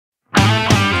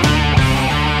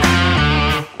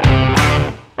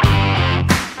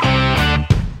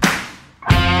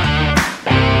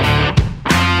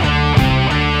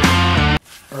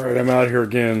out here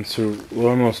again. So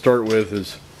what I'm going to start with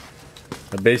is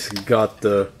I basically got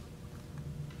the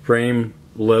frame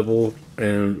level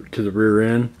and to the rear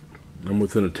end. I'm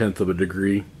within 1/10 of a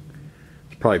degree.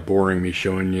 It's probably boring me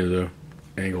showing you the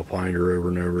angle finder over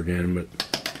and over again, but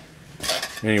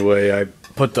anyway, I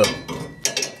put the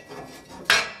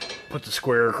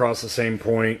square across the same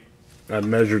point. I've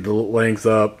measured the length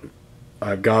up.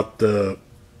 I've got the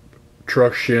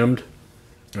truck shimmed,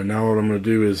 and now what I'm going to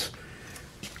do is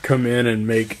come in and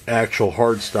make actual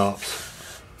hard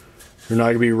stops. They're not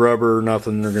going to be rubber or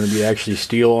nothing. They're going to be actually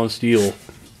steel on steel.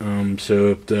 So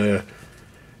if the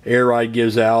air ride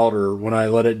gives out, or when I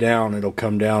let it down, it'll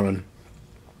come down and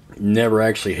never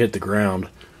actually hit the ground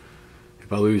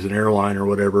if I lose an airline or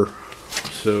whatever.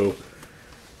 So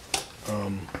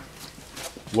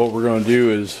what we're going to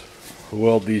do is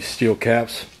weld these steel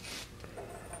caps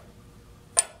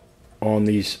on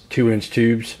these 2-inch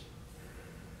tubes,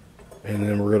 and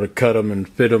then we're going to cut them and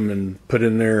fit them and put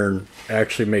in there and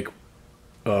actually make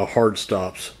hard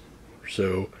stops.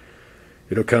 So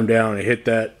it'll come down and hit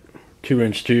that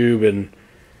 2-inch tube, and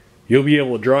you'll be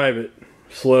able to drive it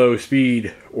slow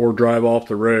speed or drive off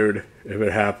the road if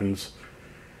it happens,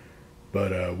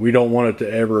 but we don't want it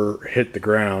to ever hit the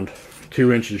ground.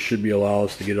 2 inches should be allow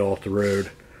us to get it off the road.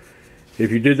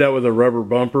 If you did that with a rubber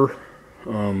bumper,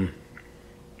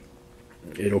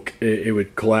 it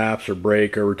would collapse or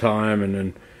break over time, and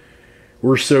then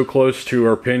we're so close to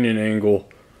our pinion angle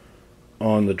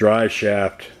on the drive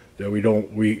shaft that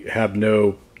we have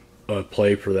no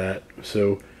play for that.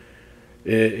 So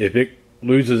if it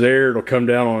loses air, it'll come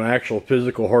down on actual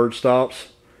physical hard stops,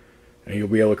 and you'll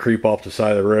be able to creep off the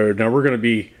side of the road. Now we're going to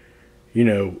be, you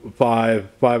know,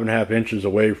 5.5 inches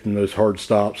away from those hard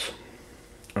stops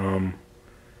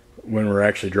when we're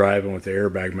actually driving with the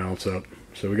airbag mounts up.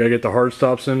 So we got to get the hard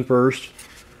stops in first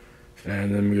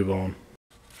and then move on.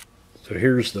 So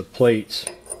here's the plates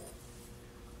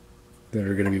that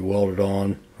are going to be welded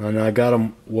on, and I got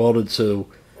them welded so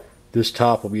this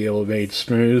top will be able to be made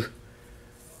smooth,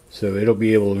 so it'll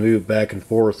be able to move back and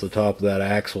forth the top of that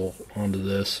axle onto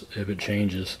this if it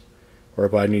changes, or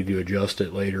if I need to adjust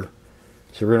it later.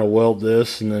 So we're going to weld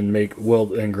this and then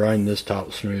weld and grind this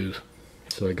top smooth.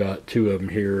 So I got 2 of them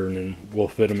here, and then we'll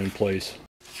fit them in place.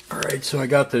 Alright, so I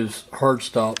got those hard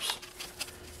stops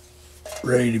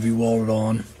ready to be welded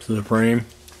on to the frame.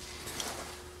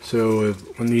 So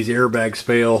when these airbags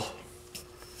fail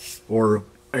or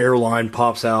airline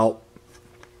pops out,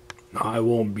 I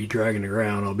won't be dragging the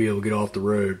ground. I'll be able to get off the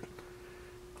road.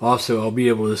 Also, I'll be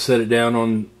able to set it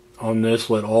down on this,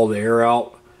 let all the air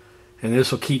out, and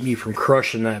this will keep me from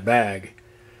crushing that bag.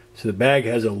 So the bag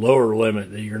has a lower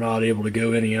limit that you're not able to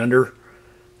go any under.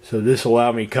 So this will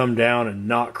allow me to come down and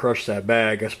not crush that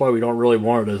bag. That's why we don't really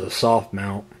want it as a soft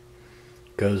mount,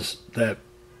 because that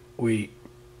we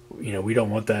don't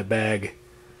want that bag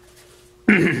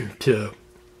to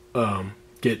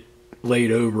get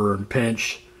laid over and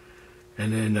pinched,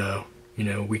 and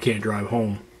then we can't drive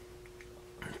home.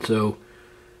 So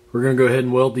we're going to go ahead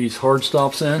and weld these hard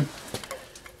stops in,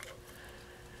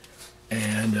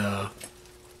 and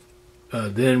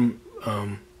then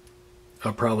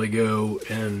I'll probably go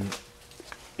and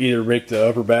either make the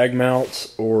upper bag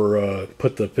mounts or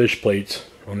put the fish plates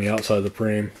on the outside of the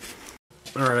frame.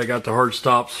 Alright, I got the hard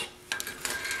stops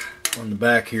on the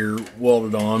back here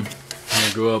welded on.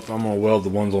 I'm going to weld the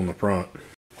ones on the front.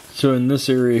 So in this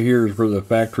area here is where the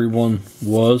factory one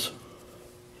was.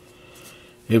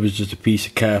 It was just a piece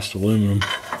of cast aluminum.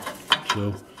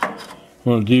 So what I'm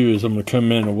going to do is I'm going to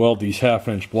come in and weld these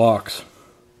 1/2-inch blocks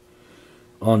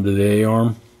onto the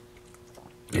A-arm,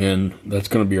 and that's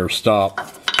going to be our stop.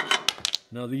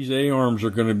 Now these A-arms are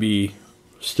going to be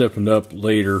stiffened up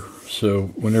later, so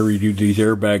whenever you do these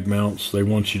airbag mounts, they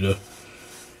want you to,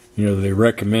 they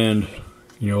recommend,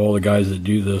 all the guys that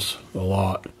do this a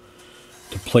lot,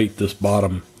 to plate this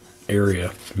bottom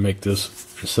area to make this,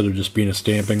 instead of just being a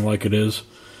stamping like it is,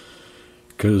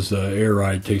 because air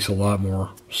ride takes a lot more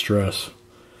stress.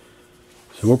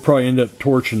 So we'll probably end up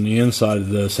torching the inside of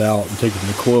this out and taking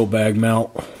the coil bag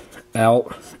mount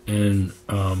out and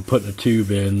putting a tube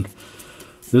in.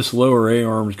 This lower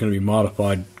A-arm is going to be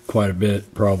modified quite a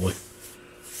bit, probably.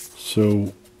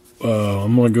 So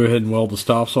I'm going to go ahead and weld the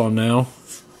stops on now,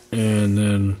 and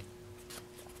then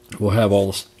we'll have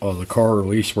all the car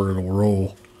release where it'll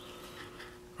roll.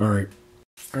 Alright,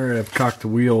 I've cocked the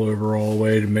wheel over all the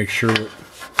way to make sure that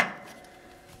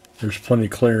there's plenty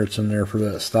of clearance in there for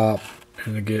that stop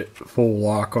and to get full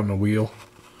lock on the wheel.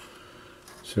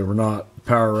 So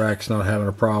power rack's not having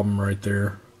a problem right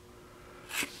there.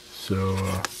 So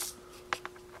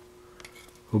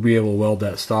we'll be able to weld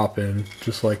that stop in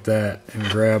just like that and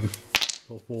grab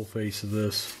the full face of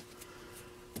this.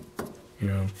 You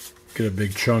know, get a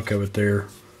big chunk of it there.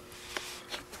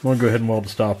 I'm going to go ahead and weld the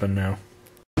stop in now.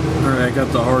 Alright, I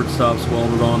got the hard stops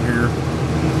welded on here.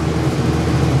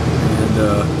 And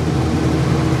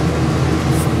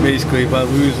basically if I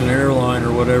lose an airline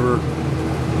or whatever,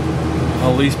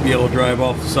 I'll at least be able to drive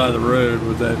off the side of the road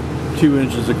with that 2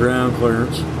 inches of ground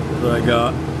clearance that I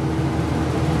got.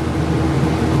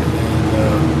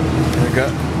 And I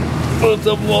got both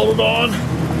of them welded on.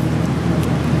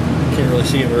 Can't really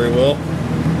see them very well.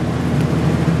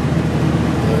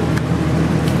 But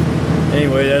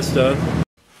anyway, that's done.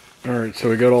 Alright, so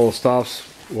we got all the stops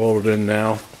welded in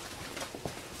now.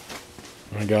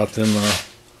 I got them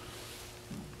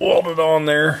welded on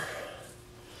there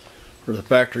where the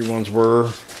factory ones were.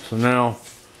 So now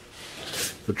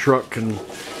the truck can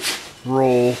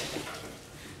roll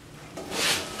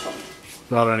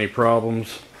without any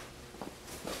problems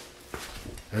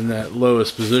in that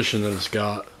lowest position that it's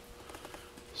got.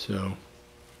 So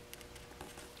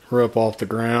we're up off the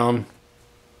ground.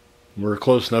 We're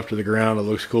close enough to the ground, it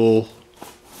looks cool.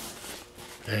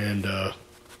 And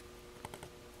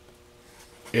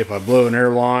if I blow an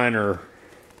airline or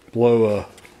blow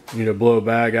a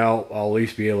bag out, I'll at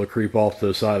least be able to creep off to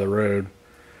the side of the road.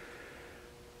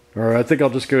 Alright, I think I'll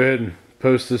just go ahead and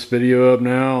post this video up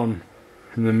now and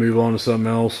then move on to something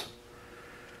else.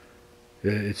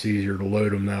 It's easier to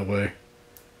load them that way.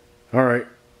 Alright,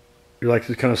 if you like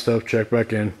this kind of stuff, check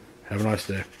back in. Have a nice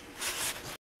day.